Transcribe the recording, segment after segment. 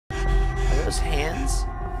those hands?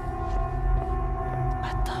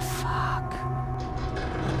 What the fuck?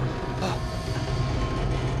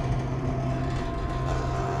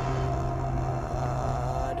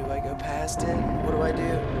 Do I go past it? What do I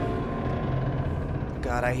do?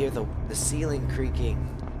 God, I hear the ceiling creaking.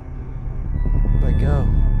 Where do I go?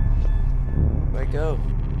 Where do I go?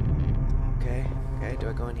 Okay, okay, do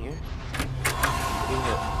I go in here?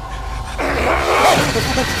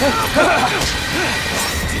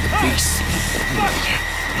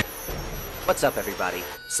 What's up, everybody?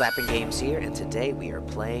 Slapping Games here, and today we are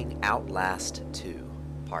playing Outlast 2,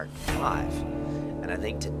 Part 5. And I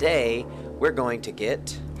think today we're going to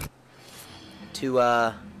get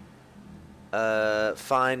to,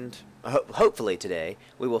 hopefully today,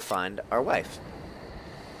 we will find our wife.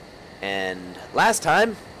 And last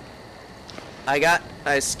time, I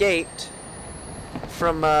escaped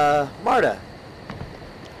from, Marta.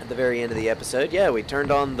 At the very end of the episode, yeah, we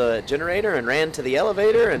turned on the generator and ran to the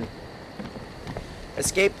elevator and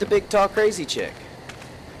escaped the big tall crazy chick.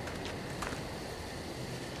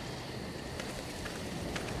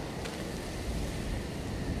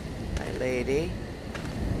 Hi, lady.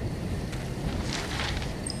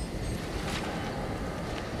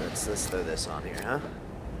 Let's throw this on here, huh?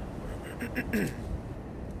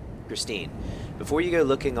 Christine, before you go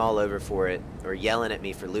looking all over for it or yelling at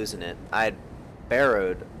me for losing it, I'd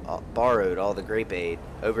borrowed all the grape aid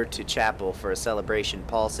over to chapel for a celebration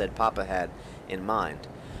Paul said Papa had in mind.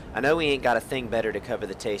 I know we ain't got a thing better to cover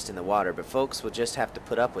the taste in the water, but folks will just have to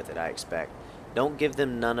put up with it, I expect. Don't give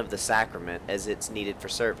them none of the sacrament as it's needed for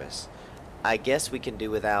service. I guess we can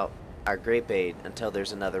do without our grape aid until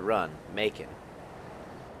there's another run. Making.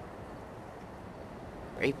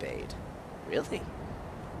 Grape aid? Really?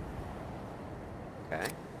 Okay.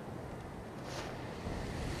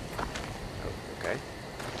 Oh, okay.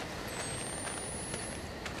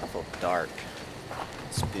 Awful dark.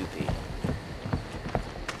 Spooky.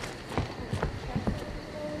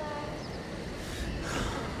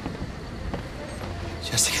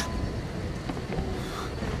 Jessica.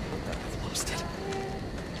 I've lost it.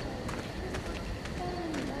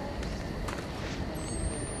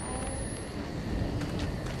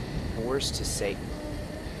 Wars to Satan.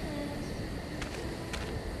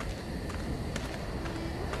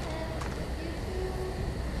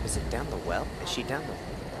 Is it down the well? Is she down the well?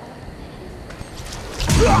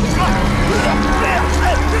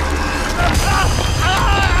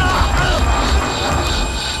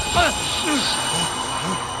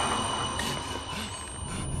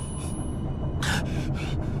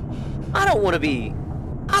 I don't want to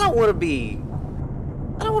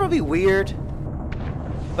be weird,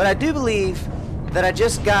 but I do believe that I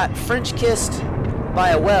just got French kissed by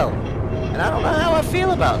a well, and I don't know how I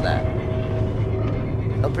feel about that.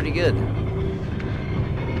 Felt pretty good.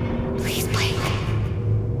 Please, Blake.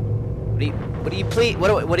 What do you plead?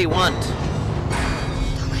 What do you want?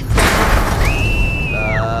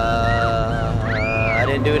 I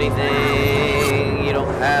didn't do anything. You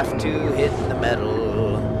don't have to hit the metal.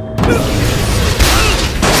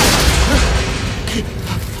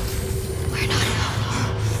 We're not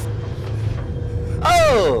alone.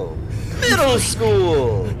 Oh, middle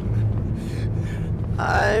school.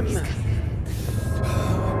 I'm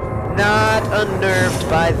not unnerved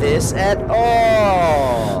by this at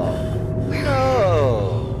all.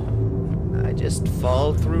 No. I just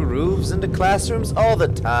fall through roofs into classrooms all the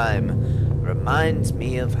time. Reminds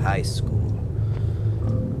me of high school.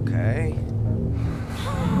 Okay.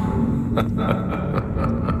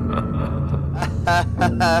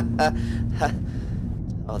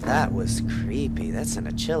 Oh, that was creepy. That sent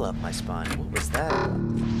a chill up my spine. What was that?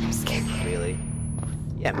 I'm scared. Really?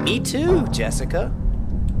 Yeah, me too, Jessica.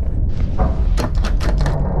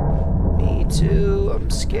 Me too. I'm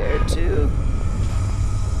scared too.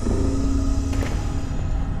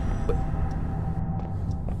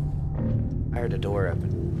 I heard a door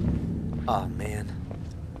open. Oh man.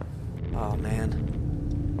 Oh man.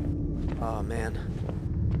 Oh man.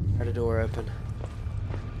 I heard a door open.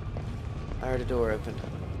 I heard a door open.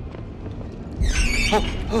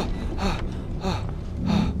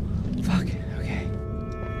 Fuck. Okay.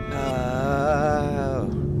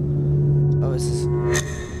 Oh, is this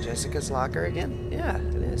Jessica's locker again? Yeah,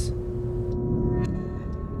 it is.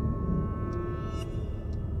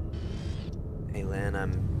 Hey, Len,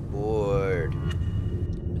 I'm bored.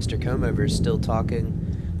 Mr. Comover's still talking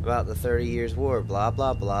about the 30 Years' War. Blah,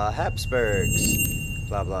 blah, blah. Habsburgs.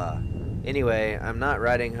 Blah, blah. Anyway, I'm not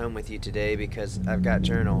riding home with you today because I've got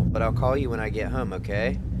journal, but I'll call you when I get home,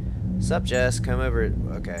 okay? Sup, Jess? Come over.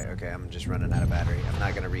 Okay, I'm just running out of battery. I'm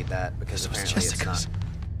not gonna read that because apparently it's not.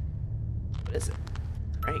 What is it?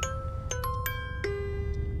 Right.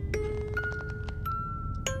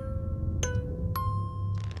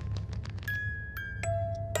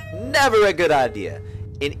 Never a good idea.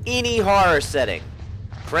 In any horror setting.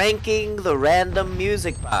 Cranking the random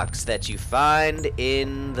music box that you find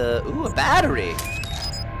in the... Ooh, a battery.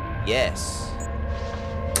 Yes.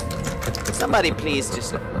 Somebody please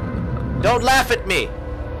just... Don't laugh at me.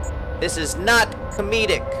 This is not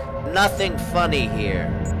comedic. Nothing funny here.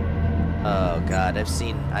 Oh God, I've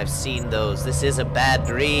seen those. This is a bad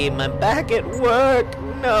dream. I'm back at work.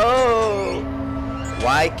 No.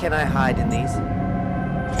 Why can I hide in these?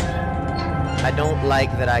 I don't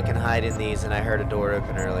like that I can hide in these, and I heard a door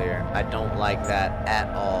open earlier. I don't like that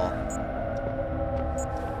at all.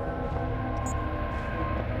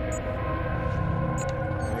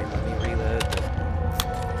 Alright, let me reload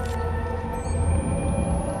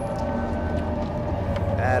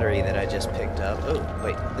the battery that I just picked up. Oh,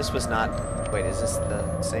 wait, this was not... Wait, is this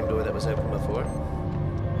the same door that was open before?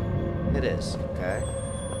 It is, okay.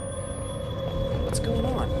 What's going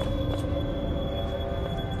on?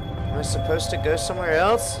 Am I supposed to go somewhere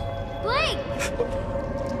else? Blake!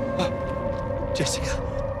 Jessica.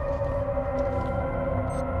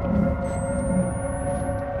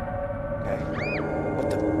 Okay.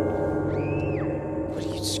 What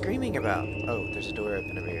are you screaming about? Oh, there's a door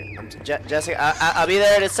open over here. Jessica, I'll be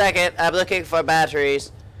there in a second. I'm looking for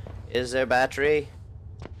batteries. Is there a battery?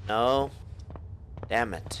 No?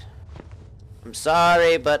 Damn it. I'm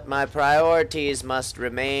sorry, but my priorities must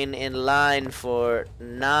remain in line for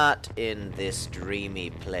not in this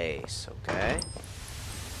dreamy place, okay?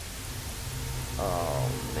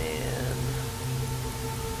 Oh, man.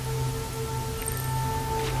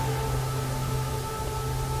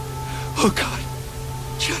 Oh God.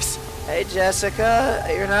 Jess. Hey, Jessica,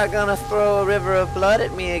 you're not gonna throw a river of blood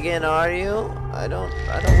at me again, are you? I don't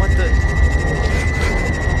want the...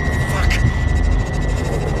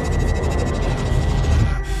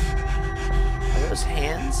 Those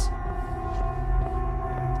hands?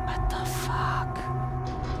 What the fuck?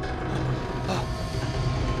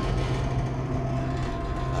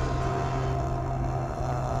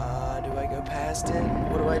 Do I go past it?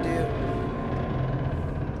 What do I do?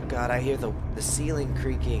 God, I hear the ceiling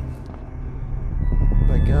creaking.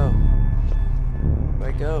 Where do I go?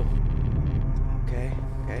 Where do I go? Okay,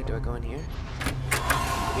 do I go in here?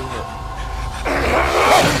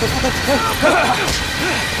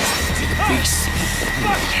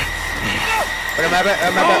 But I'm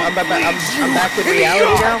back in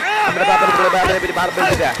reality now.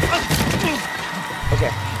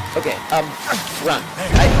 Okay, run.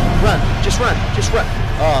 Just run.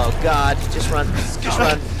 Oh God, just run.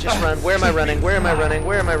 Where am I running? I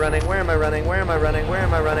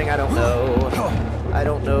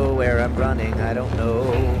don't know where I'm running.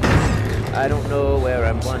 I don't know where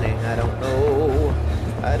I'm running.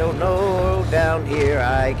 I don't know. Down here,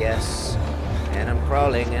 I guess. And I'm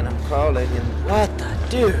crawling. What the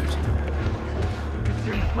dude?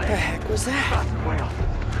 What the heck was that?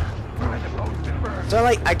 So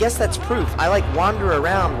I guess that's proof. I wander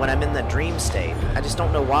around when I'm in the dream state. I just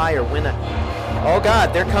don't know why or when. Oh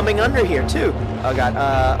God, they're coming under here too. Oh God.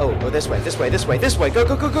 Oh, this way. Go.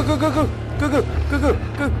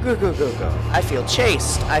 I feel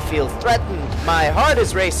chased. I feel threatened. My heart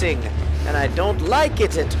is racing, and I don't like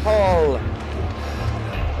it at all.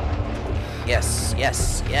 Yes.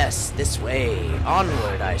 This way.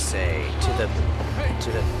 Onward, I say. To the.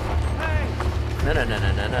 No.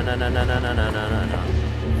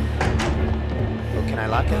 Oh, can I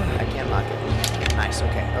lock it? I can't lock it. Nice,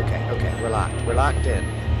 okay. We're locked in.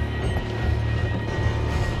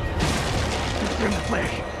 Consume the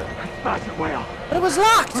flesh. Spots it well. But it was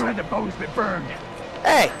locked! Where had the bones been burned?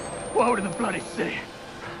 Hey! Woe to the bloody city.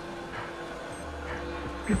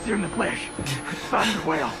 Consume the flesh. Spots it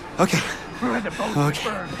well. Okay. Where had the bones been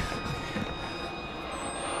burned?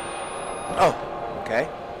 Oh, okay.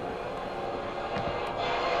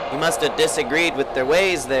 You must have disagreed with their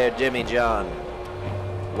ways there, Jimmy John.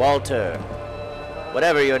 Walter.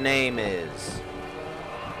 Whatever your name is.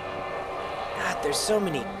 God, there's so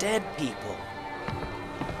many dead people.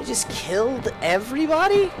 They just killed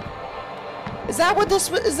everybody? Is that what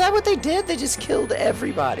they did? They just killed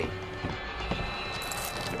everybody.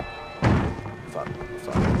 Fuck.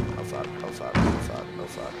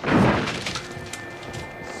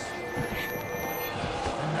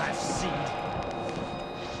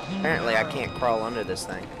 Apparently I can't crawl under this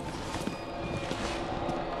thing.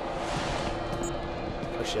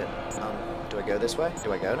 Oh shit. Do I go this way?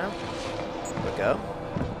 Do I go now? Do I go?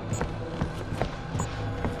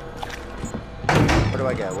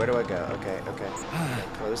 Where do I go? Okay.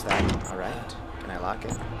 Close that. Alright. Can I lock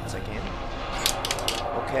it? Yes, I can.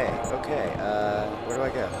 Okay. Where do I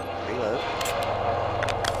go? Reload.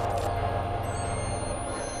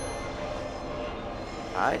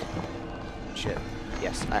 hide? Shit.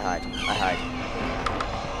 Yes, I hide. I hide.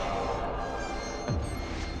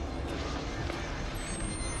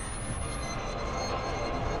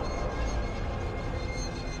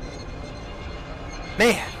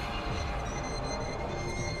 Man!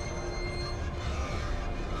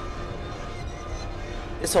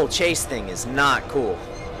 This whole chase thing is not cool.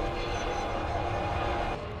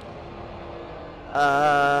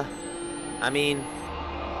 I mean,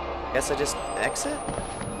 guess I just exit?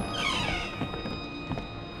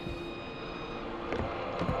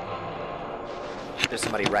 There's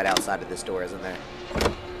somebody right outside of this door, isn't there?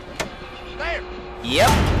 There! Yep!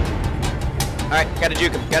 Alright, gotta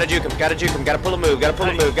juke him, gotta juke him, gotta juke him, gotta pull a move, gotta pull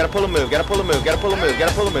a move, gotta pull a move, gotta pull a move, gotta pull a move,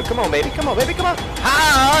 gotta pull a move. Come on, baby, come on, baby, come on!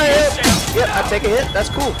 Ah! Yep, I take a hit, that's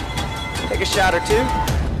cool. Take a shot or two.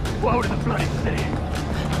 Woe to the bloody city!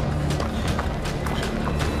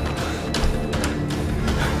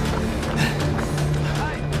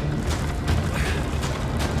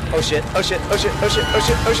 Oh shit, oh shit, oh shit, oh shit, oh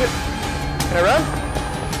shit, oh shit. Can I run?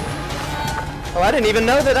 Oh, I didn't even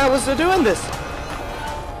know that I was doing this.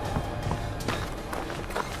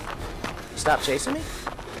 Stop chasing me?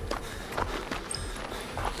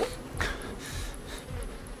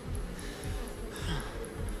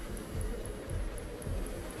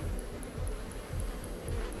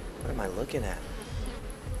 What am I looking at?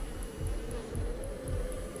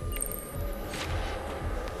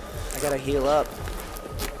 I gotta heal up.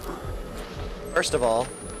 First of all,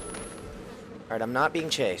 alright, I'm not being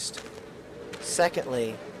chased.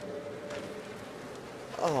 Secondly,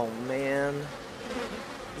 oh man,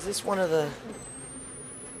 is this one of the,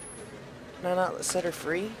 can I not set her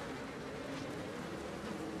free?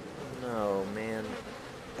 No, man,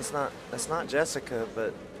 that's not Jessica,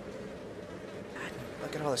 but God,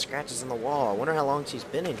 look at all the scratches on the wall. I wonder how long she's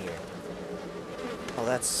been in here. Oh,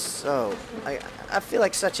 that's so... I feel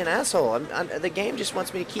like such an asshole. The game just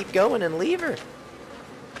wants me to keep going and leave her.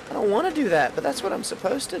 I don't want to do that, but that's what I'm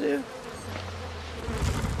supposed to do.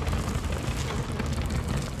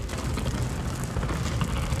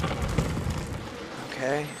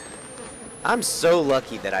 Okay. I'm so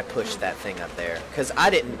lucky that I pushed that thing up there, because I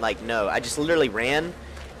didn't, like, know. I just literally ran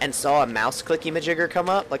and saw a mouse clicky-majigger come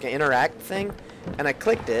up, like an interact thing, and I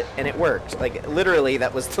clicked it, and it worked. Like, literally,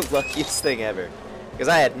 that was the luckiest thing ever. Because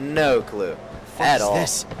I had no clue at all. What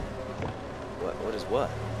is this? What is what?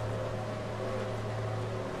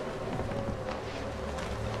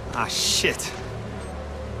 Ah, shit.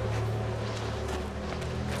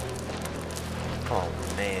 Oh,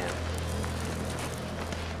 man.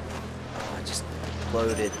 Oh, I just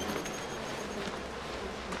loaded.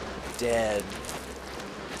 Dead.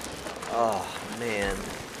 Oh, man.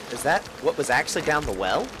 Is that what was actually down the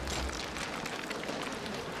well?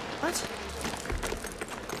 What?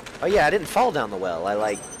 Oh yeah, I didn't fall down the well. I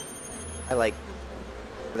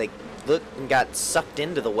looked and got sucked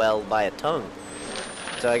into the well by a tongue.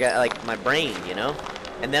 So I got like my brain, you know?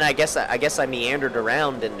 And then I guess I meandered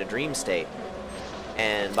around in a dream state.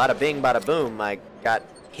 And bada bing, bada boom, I got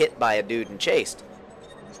hit by a dude and chased.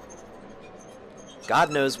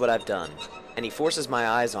 God knows what I've done, and he forces my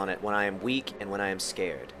eyes on it when I am weak and when I am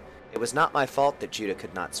scared. It was not my fault that Judah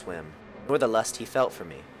could not swim, nor the lust he felt for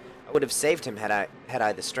me. I would have saved him had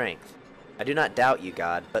I the strength. I do not doubt you,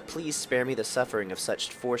 God, but please spare me the suffering of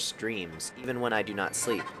such forced dreams, even when I do not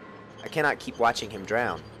sleep. I cannot keep watching him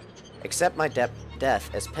drown. Accept my death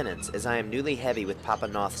as penance, as I am newly heavy with Papa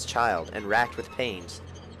Knoth's child, and racked with pains,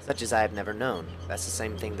 such as I have never known. That's the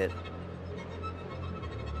same thing that...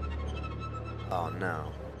 Oh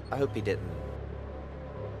no. I hope he didn't...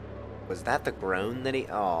 Was that the groan that he...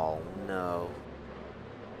 Oh no.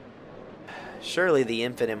 Surely the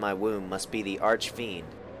infant in my womb must be the arch-fiend.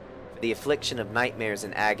 For the affliction of nightmares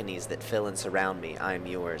and agonies that fill and surround me, I am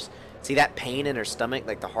yours. See that pain in her stomach,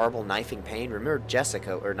 like the horrible knifing pain? Remember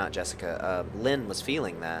Jessica, or not Jessica, Lynn was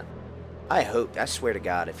feeling that. I hope, I swear to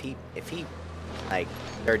God, if he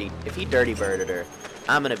dirty birded her,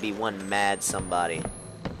 I'm gonna be one mad somebody.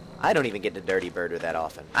 I don't even get to dirty bird her that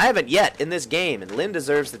often. I haven't yet in this game, and Lynn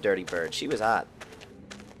deserves the dirty bird. She was hot.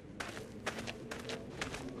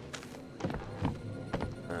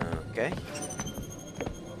 Okay.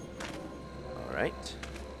 Alright.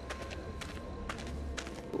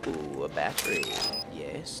 Ooh, a battery.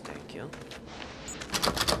 Yes, thank you.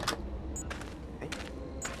 Okay.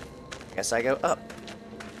 Guess I go up.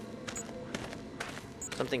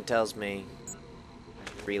 Something tells me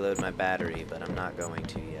to reload my battery, but I'm not going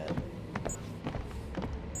to yet.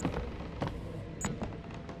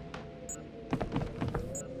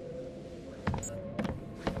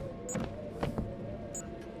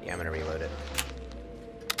 Yeah, I'm gonna reload it.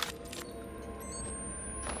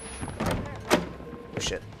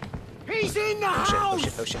 Oh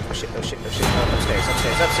shit, oh shit, oh shit, oh shit, oh shit, oh shit. Oh, upstairs,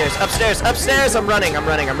 upstairs, upstairs, upstairs, upstairs! I'm running, I'm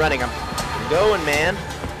running, I'm running. I'm going, man.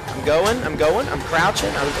 I'm going, I'm crouching.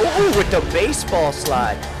 Ooh, with the baseball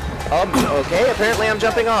slide. Okay, apparently I'm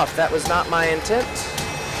jumping off. That was not my intent.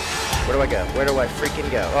 Where do I go? Where do I freaking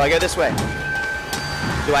go? Oh, I go this way.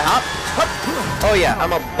 Do I hop? Hop! Oh yeah,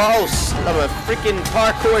 I'm a boss. I'm a freaking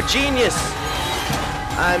parkour genius.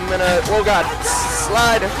 I'm gonna, oh god,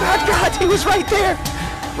 slide. Oh god, he was right there.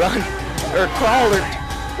 Run, or crawl, or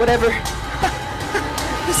whatever.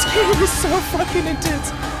 This game is so fucking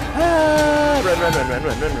intense. Ah, run, run, run, run,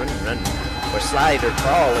 run, run, run, run. Or slide, or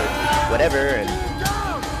crawl, or whatever, and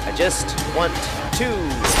I just want to...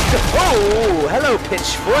 Oh, hello,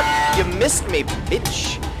 Pitchfoot. You missed me,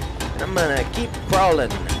 bitch. I'm gonna keep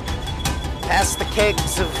crawling. Past the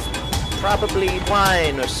kegs of probably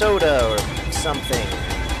wine, or soda, or something.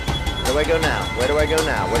 Where do I go now? Where do I go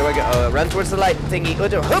now? Where do I go? Run towards the light thingy.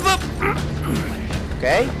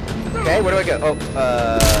 Okay. Okay, where do I go? Oh,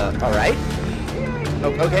 alright. Oh,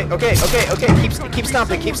 okay, okay, okay, okay. Keep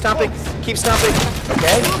stomping, keep stomping, keep stomping.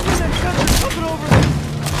 Okay.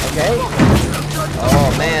 Okay. Oh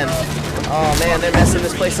man. Oh man, they're messing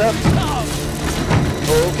this place up.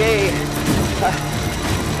 Okay.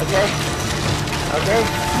 Okay. Okay.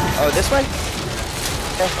 Oh, this way?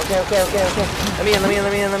 Okay, okay, okay, okay. Let me in, let me in,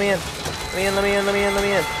 let me in, let me in. Let me in, let me in, let me in, let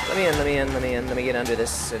me in. Let me in, let me in, let me in. Let me get under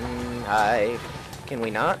this and I... Can we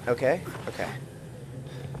not? Okay. Okay.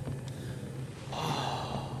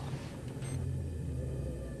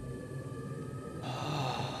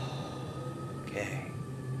 Okay.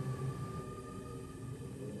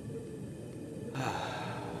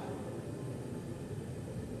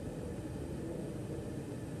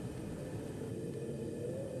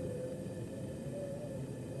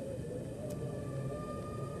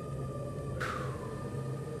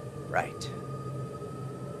 Right.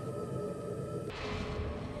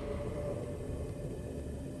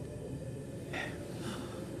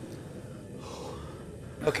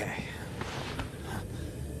 Okay.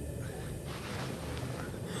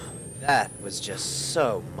 That was just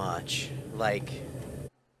so much. Like...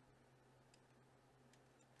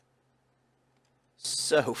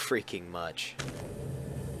 so freaking much.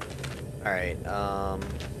 Alright,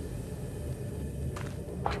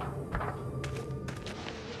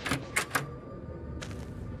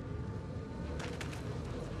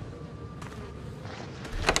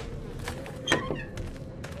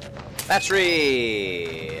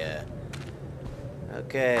 battery!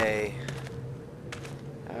 Okay.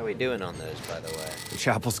 How are we doing on those, by the way? The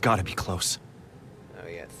chapel's gotta be close. Oh,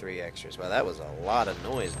 we got 3 extras. Well, that was a lot of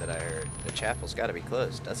noise that I heard. The chapel's gotta be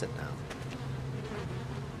closed, does it now?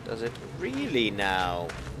 Does it really now?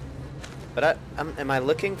 But am I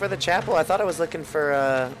looking for the chapel? I thought I was looking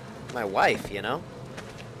for, my wife, you know?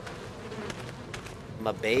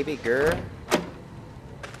 My baby girl?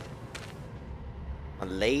 My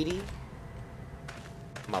lady?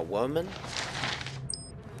 My woman?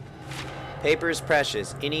 Paper is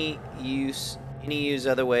precious. Any use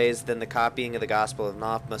other ways than the copying of the Gospel of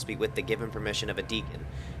Knoth must be with the given permission of a deacon.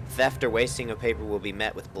 Theft or wasting of paper will be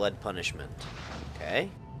met with blood punishment. Okay.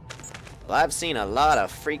 Well, I've seen a lot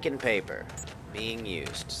of freaking paper being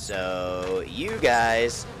used. So, you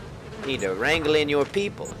guys need to wrangle in your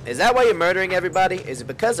people. Is that why you're murdering everybody? Is it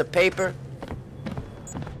because of paper?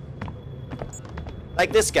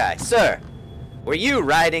 Like this guy. Sir, were you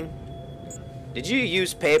writing? Did you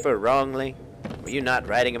use paper wrongly? Were you not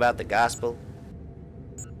writing about the gospel?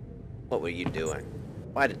 What were you doing?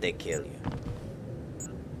 Why did they kill you?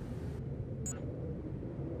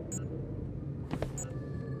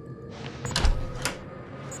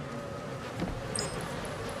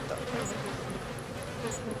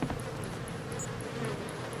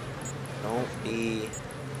 Don't be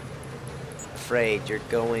afraid you're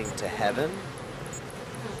going to heaven.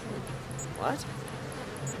 What?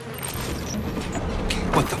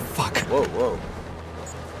 What the fuck? Whoa, whoa.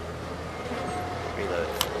 Reload.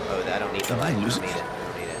 Oh, I don't need the light. I don't need it. I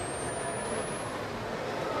don't need it.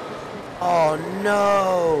 Oh,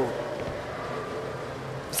 no!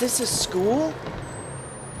 Is this a school?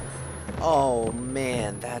 Oh,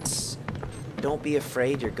 man, that's... Don't be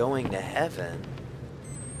afraid you're going to heaven.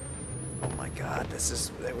 Oh, my God, this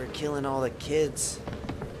is... We're killing all the kids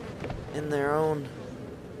in their own...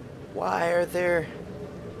 Why are there...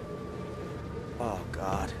 Oh,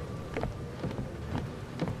 God.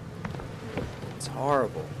 It's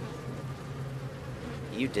horrible.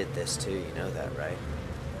 You did this too, you know that, right?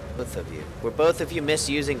 Both of you. Were both of you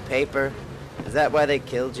misusing paper? Is that why they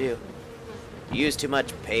killed you? You used too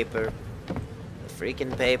much paper? The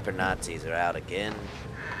freaking paper Nazis are out again.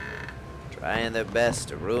 trying their best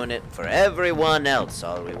to ruin it for everyone else.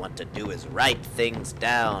 All we want to do is write things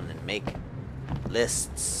down and make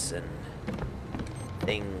lists and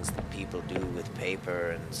things that people do with paper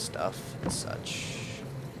and stuff and such.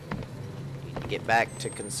 Need to get back to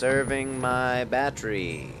conserving my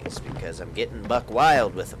batteries because I'm getting buck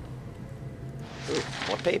wild with them. Ooh,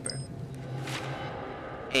 more paper.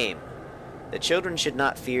 Aim. The children should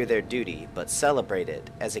not fear their duty, but celebrate it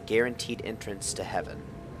as a guaranteed entrance to heaven.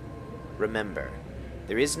 Remember,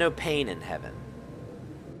 there is no pain in heaven.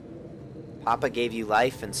 Papa gave you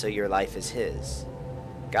life, and so your life is his.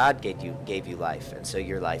 God gave you life, and so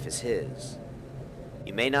your life is his.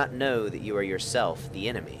 You may not know that you are yourself the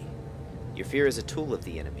enemy. Your fear is a tool of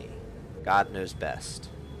the enemy. God knows best.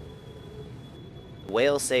 The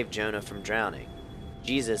whale saved Jonah from drowning.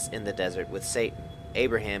 Jesus in the desert with Satan.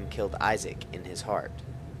 Abraham killed Isaac in his heart.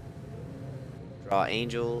 Draw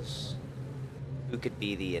angels. Who could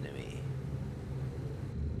be the enemy?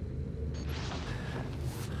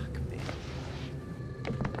 Fuck, man.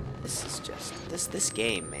 This is just... This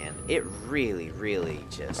game, man. It really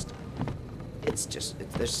just...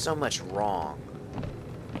 there's so much wrong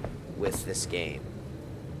with this game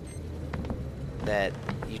that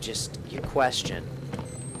you question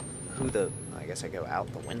who the... I guess I go out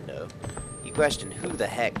the window. You question who the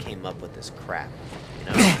heck came up with this crap, you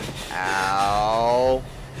know? Ow.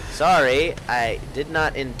 Sorry, I did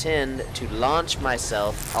not intend to launch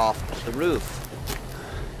myself off the roof.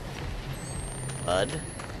 Bud.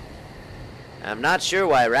 I'm not sure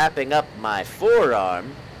why wrapping up my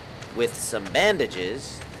forearm with some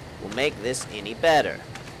bandages will make this any better,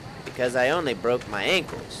 because I only broke my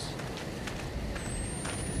ankles.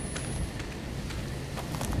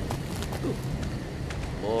 Ooh.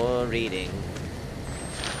 More reading.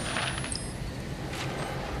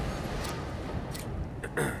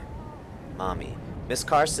 Mommy. Miss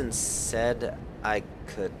Carson said I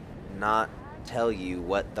could not tell you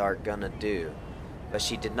what they're gonna do, but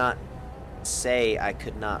she did not say I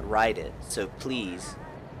could not write it, so please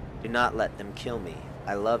do not let them kill me.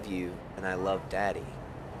 I love you, and I love Daddy.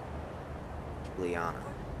 Liana.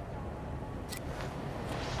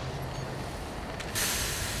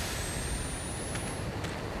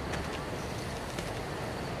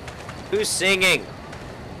 Who's singing?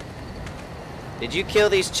 Did you kill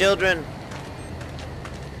these children?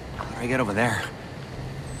 How do I get over there?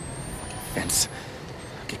 Fence.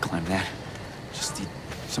 I could climb that. Just need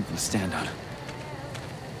something to stand on.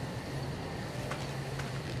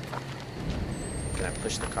 Can I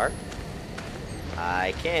push the cart?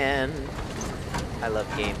 I can. I love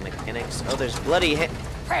game mechanics. Oh, there's bloody hit.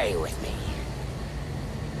 Pray with me.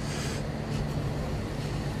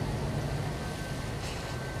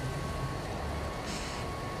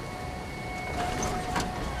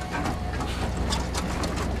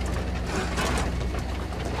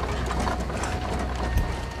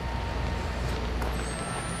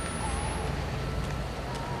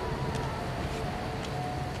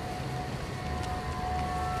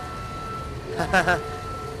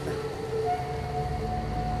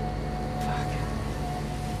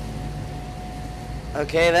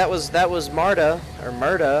 Okay, that was Marta or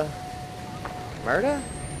Murda. Murda?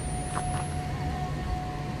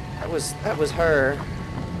 That was her.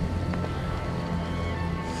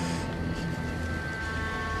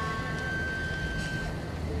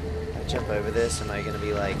 I jump over this, am I gonna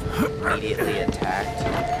be like immediately attacked?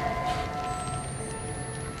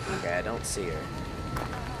 Okay, I don't see her.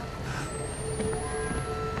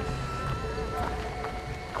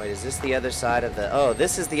 Wait, is this the other side of the... Oh,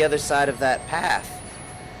 this is the other side of that path.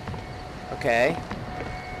 Okay.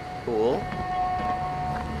 Cool.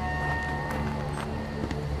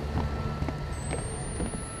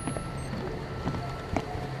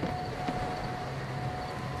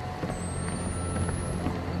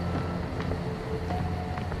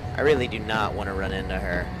 I really do not want to run into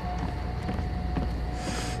her.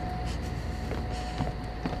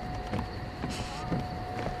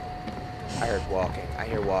 I heard walking. I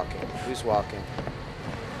hear walking. Who's walking?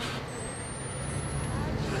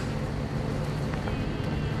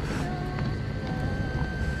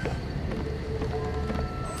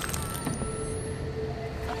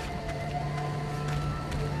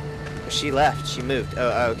 She left. She moved.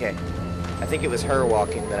 Oh, okay. I think it was her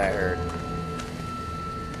walking that I heard.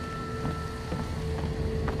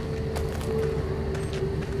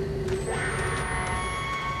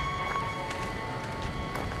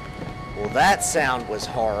 Well, that sound was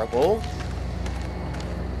horrible.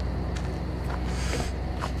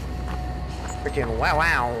 Freaking wow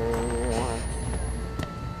wow.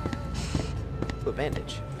 Ooh, a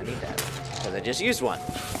bandage. I need that. Because I just used one.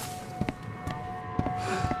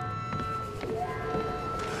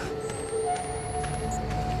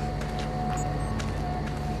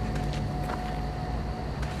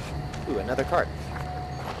 Ooh, another cart.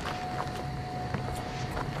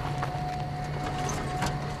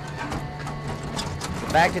 The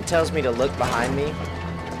fact it tells me to look behind me. Wait,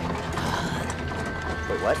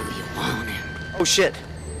 what? You want him. Oh shit!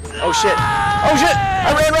 Oh shit! Oh shit!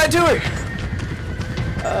 I ran right to her!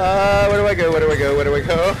 Where do I go? Where do I go? Where do I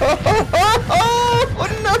go? Oh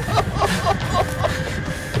no!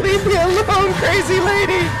 Leave me alone, crazy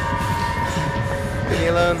lady! Leave me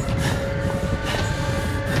alone.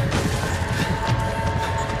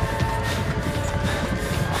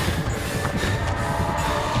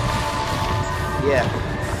 Yeah.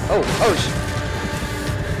 Oh, oh,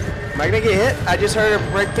 am I gonna get hit? I just heard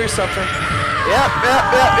her break through something. Yep.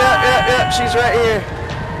 She's right here.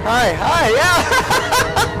 Hi, yeah.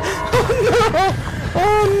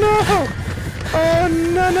 Oh no. Oh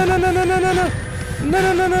no.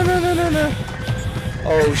 No.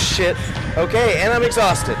 Oh shit. Okay, and I'm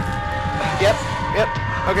exhausted. Yep.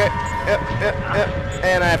 Okay. Yep.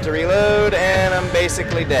 And I have to reload, and I'm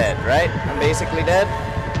basically dead, right? I'm basically dead.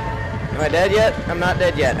 Am I dead yet? I'm not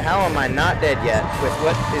dead yet. How am I not dead yet with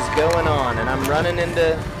what is going on? And I'm running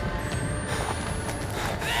into...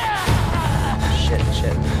 Shit.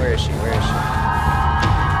 Where is she?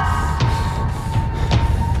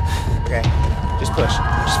 Okay. Just push.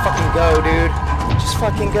 Just fucking go, dude. Just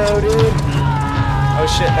fucking go, dude. Oh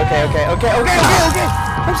shit. Okay.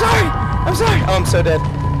 I'm sorry. Oh, I'm so dead.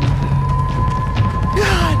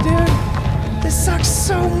 God, dude. This sucks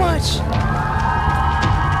so much.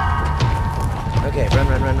 Okay, run.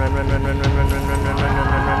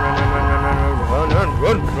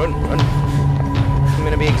 I'm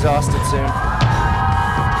gonna be exhausted soon.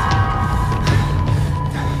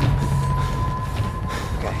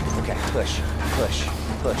 Okay, push.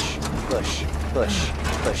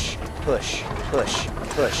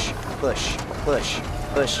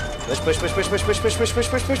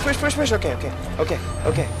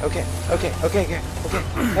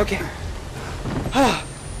 Okay.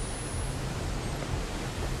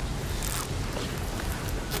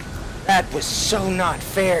 That was so not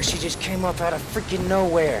fair. She just came up out of freaking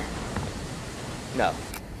nowhere. No,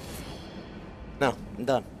 I'm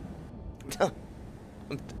done.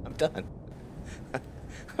 I'm done.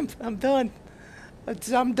 I'm done.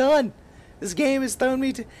 I'm done. This game has thrown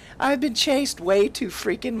me to... I've been chased way too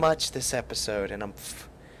freaking much this episode, and I'm...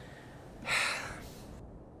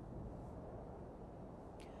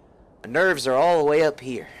 My nerves are all the way up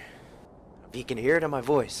here. If you can hear it in my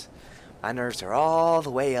voice. My nerves are all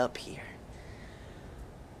the way up here.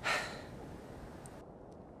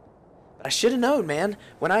 But I should have known, man.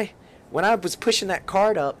 When I was pushing that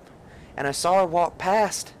cart up and I saw her walk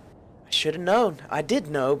past, I should have known. I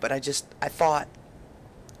did know, but I thought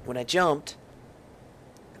when I jumped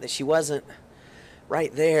that she wasn't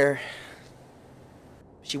right there.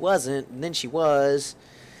 She wasn't, and then she was.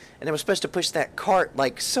 And I was supposed to push that cart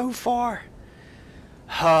like so far.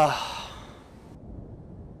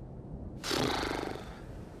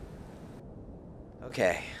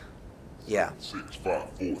 Okay. Yeah. This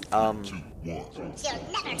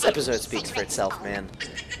episode speaks for itself, man.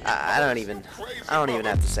 I don't even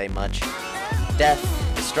have to say much. Death,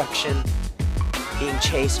 destruction, being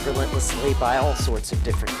chased relentlessly by all sorts of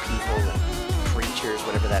different people and creatures,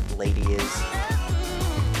 whatever that lady is.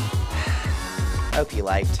 I hope you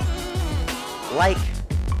liked. Like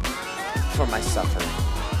for my suffering.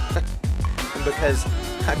 Because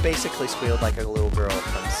I basically squealed like a little girl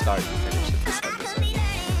from start to finish of this episode.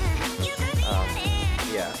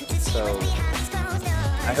 Yeah, so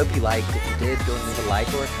I hope you liked. If you did, go and leave a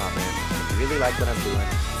like or a comment. If you really like what I'm doing,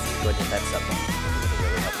 go ahead and hit that sub button. It'll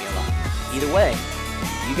really help me a lot. Either way,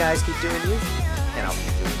 you guys keep doing you, and I'll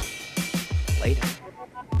keep doing me. Later.